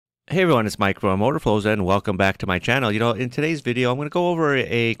Hey everyone, it's Mike from Orderflows and welcome back to my channel. In today's video, I'm going to go over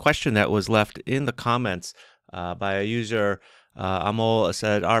a question that was left in the comments by a user. Amol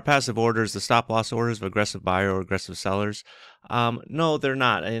said, are passive orders the stop loss orders of aggressive buyer or aggressive sellers? No, they're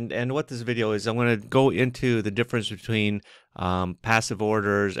not. And what this video is, I'm going to go into the difference between passive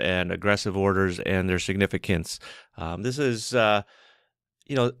orders and aggressive orders and their significance. This is, a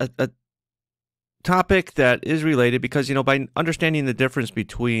topic that is related because by understanding the difference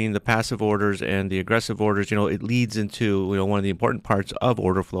between the passive orders and the aggressive orders, it leads into one of the important parts of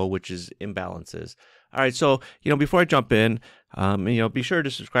order flow, which is imbalances. All right, so before I jump in, be sure to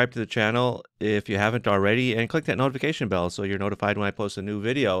subscribe to the channel if you haven't already, and click that notification bell so you're notified when I post a new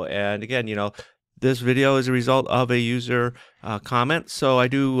video. And again, this video is a result of a user comment, so I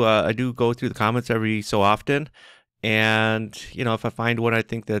do go through the comments every so often. And, if I find one I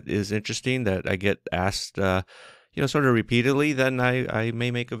think that is interesting that I get asked, sort of repeatedly, then I may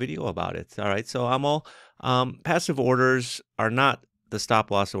make a video about it. All right. So passive orders are not the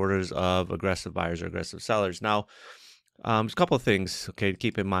stop loss orders of aggressive buyers or aggressive sellers. Now, there's a couple of things, okay, to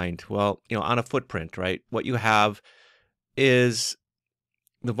keep in mind. Well, on a footprint, right, what you have is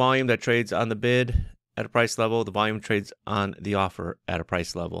the volume that trades on the bid at a price level, the volume trades on the offer at a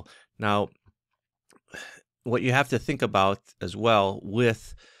price level. Now, what you have to think about as well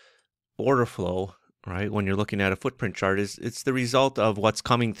with order flow, right, when you're looking at a footprint chart, is it's the result of what's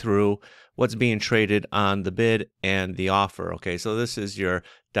coming through, what's being traded on the bid and the offer. Okay, so this is your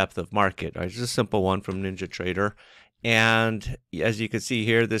depth of market, right? It's a simple one from NinjaTrader. And as you can see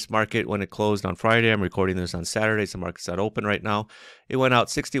here, this market, when it closed on Friday, I'm recording this on Saturday, so the market's not open right now. It went out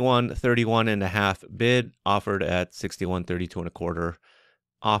 61.31 and a half bid, offered at 61.32 and a quarter.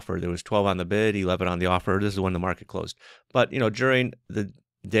 Offer. There was 12 on the bid, 11 on the offer. This is when the market closed. But, during the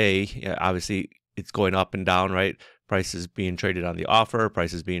day, obviously it's going up and down, right? Prices being traded on the offer,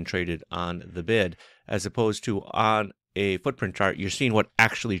 prices being traded on the bid, as opposed to on a footprint chart, you're seeing what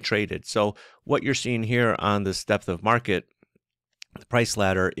actually traded. So what you're seeing here on this depth of market, the price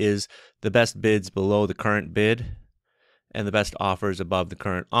ladder, is the best bids below the current bid and the best offers above the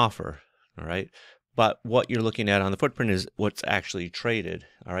current offer. All right. But what you're looking at on the footprint is what's actually traded.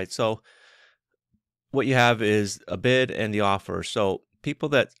 All right. So what you have is a bid and the offer. So people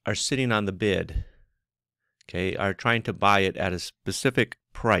that are sitting on the bid, okay, are trying to buy it at a specific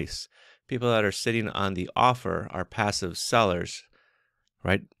price. People that are sitting on the offer are passive sellers,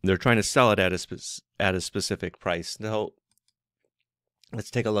 right? They're trying to sell it at a specific price. Now,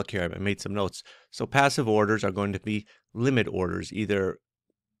 let's take a look here. I made some notes. So passive orders are going to be limit orders, either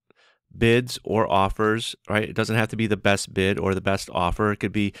bids or offers, right? It doesn't have to be the best bid or the best offer. It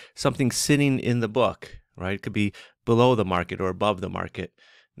could be something sitting in the book, right? It could be below the market or above the market.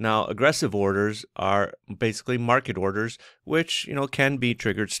 Now, aggressive orders are basically market orders, which, can be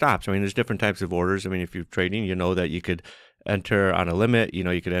triggered stops. I mean, there's different types of orders. I mean, if you're trading, you know that you could enter on a limit, you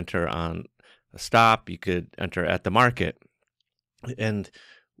could enter on a stop, you could enter at the market. And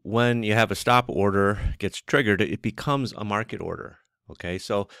when you have a stop order gets triggered, it becomes a market order. Okay,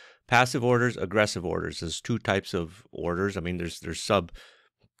 so passive orders, aggressive orders. There's two types of orders. I mean, there's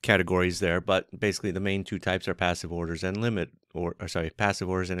subcategories there, but basically the main two types are passive orders and passive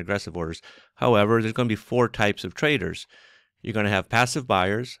orders and aggressive orders. However, there's going to be four types of traders. You're going to have passive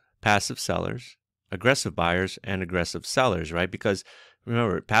buyers, passive sellers, aggressive buyers, and aggressive sellers, right? Because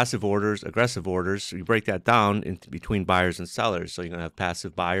remember, passive orders, aggressive orders, so you break that down into between buyers and sellers. So you're going to have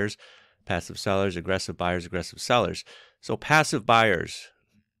passive buyers, passive sellers, aggressive buyers, aggressive sellers. So passive buyers,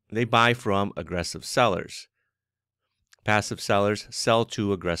 they buy from aggressive sellers. Passive sellers sell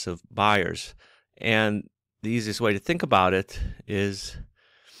to aggressive buyers. And the easiest way to think about it is,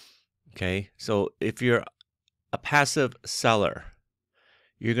 okay, so if you're a passive seller,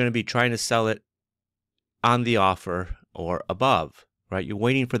 you're going to be trying to sell it on the offer or above, right? You're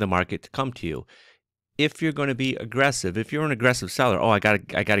waiting for the market to come to you. If you're going to be aggressive, if you're an aggressive seller, I got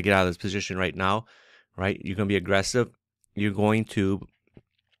to get out of this position right now, right? You're going to be aggressive. You're going to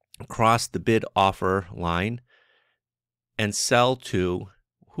cross the bid offer line and sell to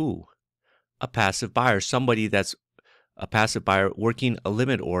who? A passive buyer, somebody that's a passive buyer working a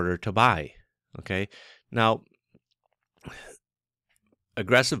limit order to buy. Okay. Now,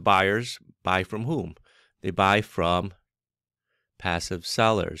 aggressive buyers buy from whom? They buy from passive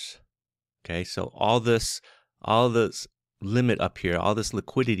sellers. Okay. So all this limit up here, all this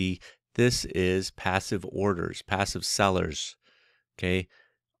liquidity, this is passive orders, passive sellers. Okay.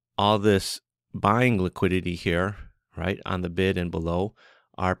 All this buying liquidity here, right, on the bid and below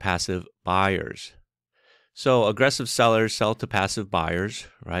are passive buyers. So aggressive sellers sell to passive buyers,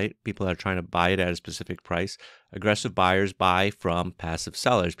 right? People that are trying to buy it at a specific price. aggressive buyers buy from passive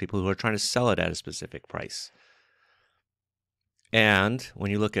sellers, people who are trying to sell it at a specific price. And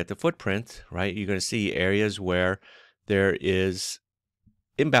when you look at the footprint, right, you're going to see areas where there is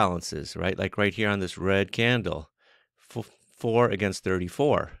imbalances, right? Like right here on this red candle, 4 against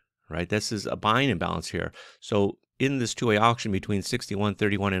 34, right? This is a buying imbalance here. So in this two-way auction between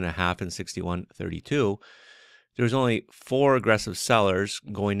 61.31 and a half and 61.32, there's only 4 aggressive sellers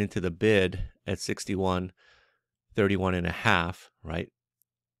going into the bid at 61.31 and a half, right?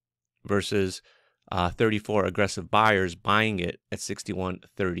 Versus 34 aggressive buyers buying it at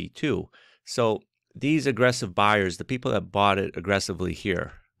 61.32. So these aggressive buyers, the people that bought it aggressively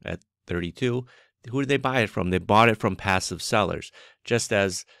here at 32, who did they buy it from? They bought it from passive sellers. Just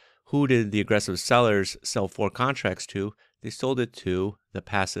as who did the aggressive sellers sell 4 contracts to? They sold it to the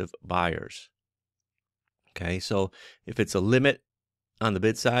passive buyers. Okay, so if it's a limit on the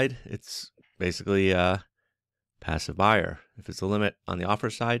bid side, it's basically a passive buyer. If it's a limit on the offer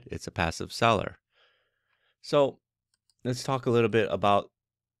side, it's a passive seller. So let's talk a little bit about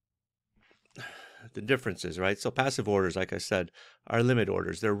the differences, right? So passive orders, like I said, are limit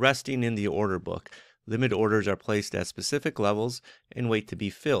orders. They're resting in the order book. Limit orders are placed at specific levels and wait to be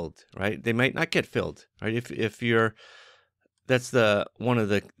filled, right? They might not get filled, right? If you're, that's one of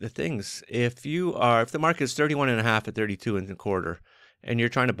the things. If the market is 31 and a half at 32 and a quarter, and you're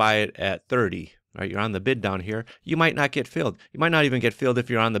trying to buy it at 30, right? You're on the bid down here. You might not get filled. You might not even get filled if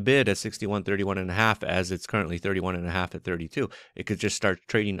you're on the bid at 61.31 and a half, as it's currently 31 and a half at 32. It could just start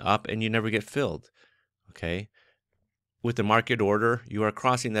trading up and you never get filled. Okay. With the market order, you are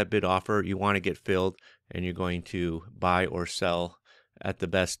crossing that bid offer. You want to get filled and you're going to buy or sell at the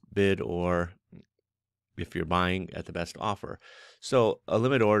best bid, or if you're buying at the best offer. So a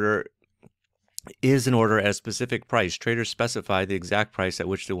limit order is an order at a specific price. Traders specify the exact price at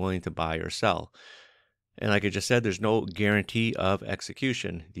which they're willing to buy or sell. And like I just said, there's no guarantee of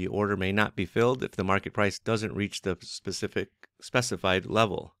execution. The order may not be filled if the market price doesn't reach the specified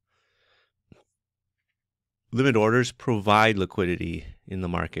level. Limit orders provide liquidity in the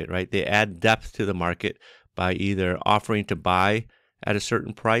market, right? They add depth to the market by either offering to buy at a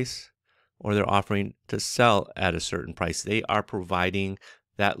certain price or they're offering to sell at a certain price. They are providing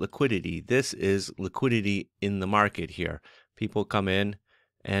that liquidity. This is liquidity in the market here. People come in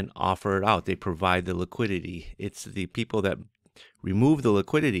and offer it out. They provide the liquidity. It's the people that remove the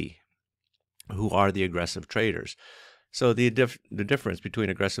liquidity who are the aggressive traders. So the difference between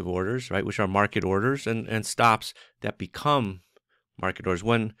aggressive orders, right, which are market orders, and stops that become market orders.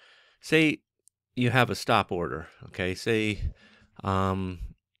 When, say, you have a stop order, okay, say,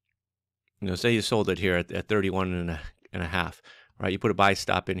 say you sold it here at 31 and a half, right? You put a buy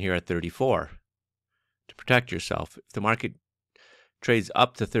stop in here at 34 to protect yourself. If the market trades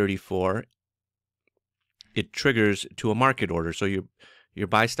up to 34, it triggers to a market order. So your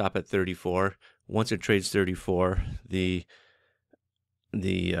buy stop at 34. Once it trades 34, the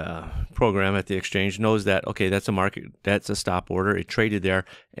program at the exchange knows that, okay, that's a stop order. It traded there,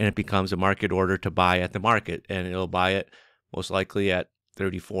 and it becomes a market order to buy at the market, and it'll buy it most likely at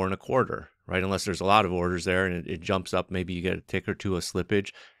 34 and a quarter, right? Unless there's a lot of orders there and it jumps up, maybe you get a tick or two of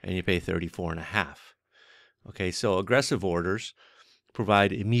slippage, and you pay 34 and a half. Okay, so aggressive orders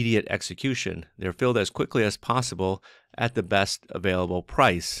provide immediate execution. They're filled as quickly as possible at the best available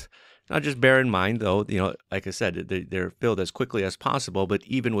price. Now, just bear in mind, though, like I said, they're filled as quickly as possible, but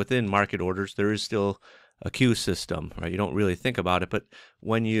even within market orders, there is still a queue system, right? You don't really think about it, but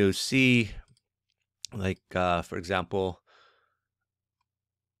when you see, like, for example,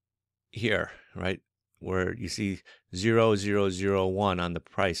 here, right, where you see 0.001 on the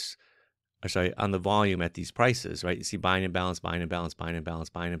price, on the volume at these prices, right? You see buying and balance, buying and balance, buying and balance,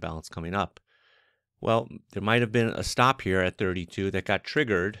 buying and balance coming up. Well, there might have been a stop here at 32 that got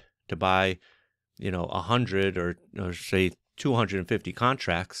triggered to buy, 100 or say 250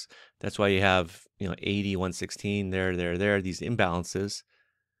 contracts. That's why you have, 80, 116 there. These imbalances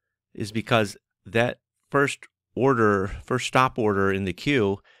is because that first stop order in the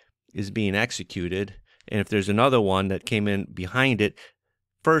queue is being executed. And if there's another one that came in behind it,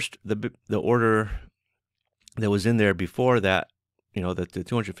 first, the order that was in there before that, that the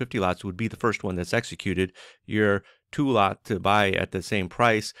 250 lots would be the first one that's executed. Your 2 lot to buy at the same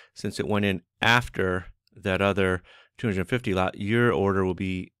price, since it went in after that other 250 lot, your order will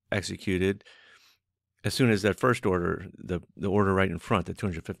be executed as soon as that first order, the order right in front, the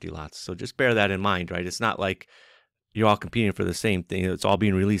 250 lots. So just bear that in mind, right? It's not like you're all competing for the same thing. It's all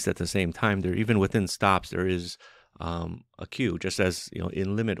being released at the same time. There, even within stops, there is a queue, just as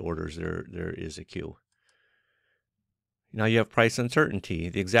in limit orders there is a queue. Now you have price uncertainty.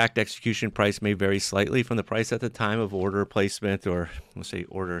 The exact execution price may vary slightly from the price at the time of order placement, or let's say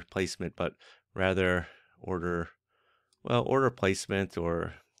order placement, but rather order placement,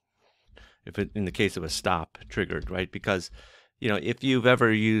 or if it, in the case of a stop triggered, right? Because, if you've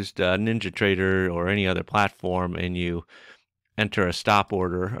ever used NinjaTrader or any other platform and you enter a stop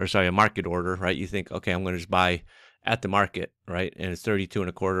order, or sorry, a market order, right? You think, okay, I'm going to just buy at the market, right? And it's 32 and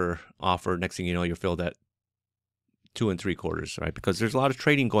a quarter offer. Next thing you know, you're filled at 2 3/4, right? Because there's a lot of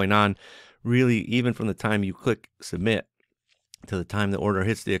trading going on, really, even from the time you click submit to the time the order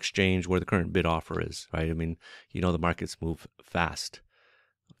hits the exchange where the current bid offer is, right? I mean, the markets move fast.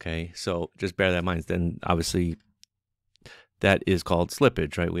 Okay, so just bear that in mind. Then obviously that is called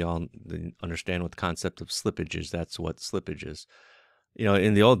slippage, right? We all understand what the concept of slippage is. That's what slippage is.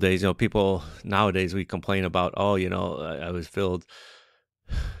 In the old days, people nowadays, we complain about, I was filled,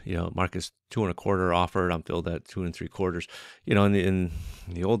 market's 2 1/4 offered, I'm filled at 2 3/4. In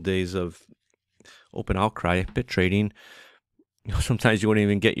the old days of open outcry bit trading, sometimes you wouldn't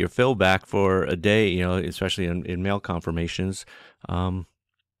even get your fill back for a day, especially in mail confirmations.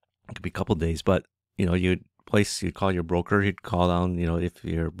 It could be a couple days, but you'd call your broker. He'd call down, if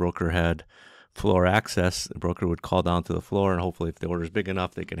your broker had floor access, the broker would call down to the floor, and hopefully if the order is big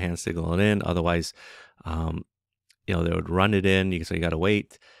enough, they can hand signal it in. Otherwise, they would run it in. So you got to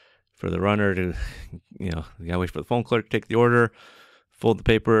wait for the runner to, you got to wait for the phone clerk to take the order, fold the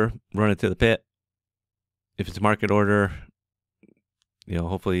paper, run it to the pit. If it's a market order,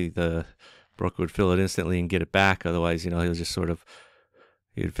 hopefully the broker would fill it instantly and get it back. Otherwise, he was just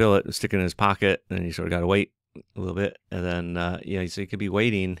he'd fill it, stick it in his pocket, and you sort of got to wait a little bit. And then, so you could be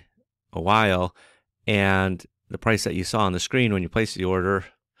waiting a while, and the price that you saw on the screen when you place the order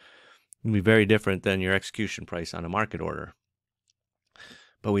will be very different than your execution price on a market order.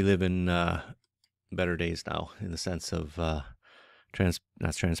 But we live in better days now in the sense of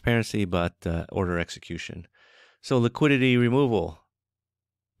not transparency, but order execution. So liquidity removal,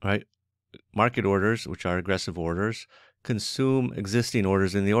 right? Market orders, which are aggressive orders, consume existing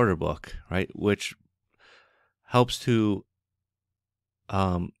orders in the order book, right? Which helps to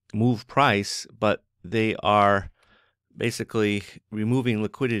move price, but they are basically removing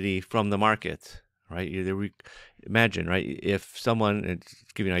liquidity from the market, right? Imagine, right? If someone, and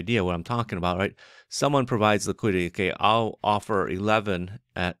to give you an idea what I'm talking about, right? Someone provides liquidity. Okay, I'll offer 11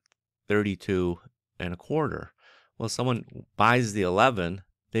 at 32 1/4. Well, someone buys the 11,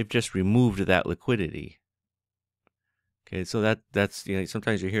 they've just removed that liquidity. Okay, so that's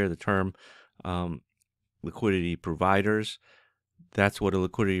sometimes you hear the term liquidity providers. That's what a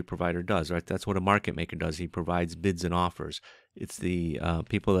liquidity provider does, right? That's what a market maker does. He provides bids and offers. It's the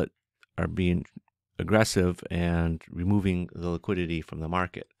people that are being aggressive and removing the liquidity from the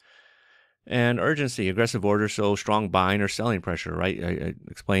market. And urgency, aggressive orders show strong buying or selling pressure, right? I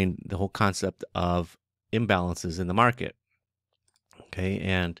explained the whole concept of imbalances in the market. Okay,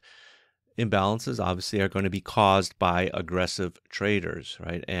 and imbalances obviously are going to be caused by aggressive traders,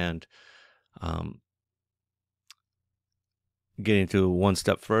 right? And getting to one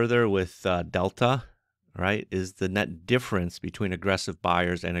step further with delta, right, is the net difference between aggressive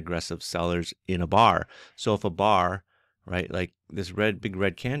buyers and aggressive sellers in a bar. So if a bar, right, like this big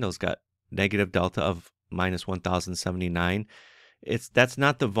red candle's got negative delta of minus 1,079, that's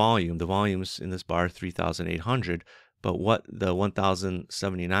not the volume. The volume's in this bar 3,800, but what the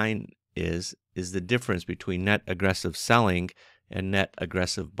 1,079 is the difference between net aggressive selling and net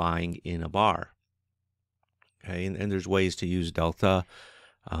aggressive buying in a bar. Okay, and there's ways to use delta.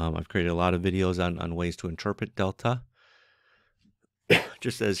 I've created a lot of videos on ways to interpret delta.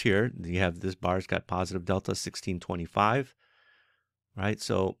 Just as here, you have this bar's got positive delta 1625, right?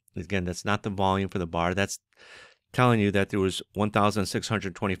 So again, that's not the volume for the bar. That's telling you that there was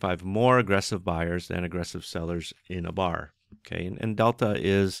 1,625 more aggressive buyers than aggressive sellers in a bar. Okay, and delta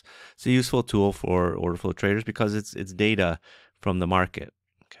it's a useful tool for order flow traders because it's data from the market.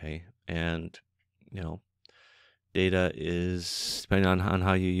 Okay, and data is, depending on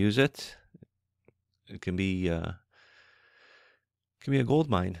how you use it, it can be a gold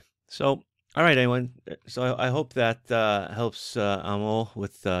mine. So, all right, anyone. So I hope that helps, Amol,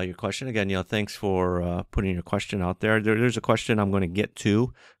 with your question. Again, thanks for putting your question out there. There's a question I'm going to get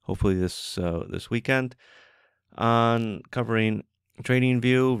to, hopefully this weekend, on covering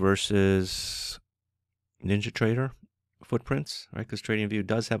TradingView versus NinjaTrader footprints, right? Because TradingView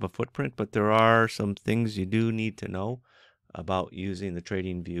does have a footprint, but there are some things you do need to know about using the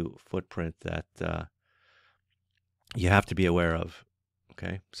TradingView footprint that you have to be aware of.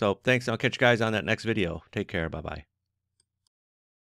 Okay, so thanks. I'll catch you guys on that next video. Take care. Bye-bye.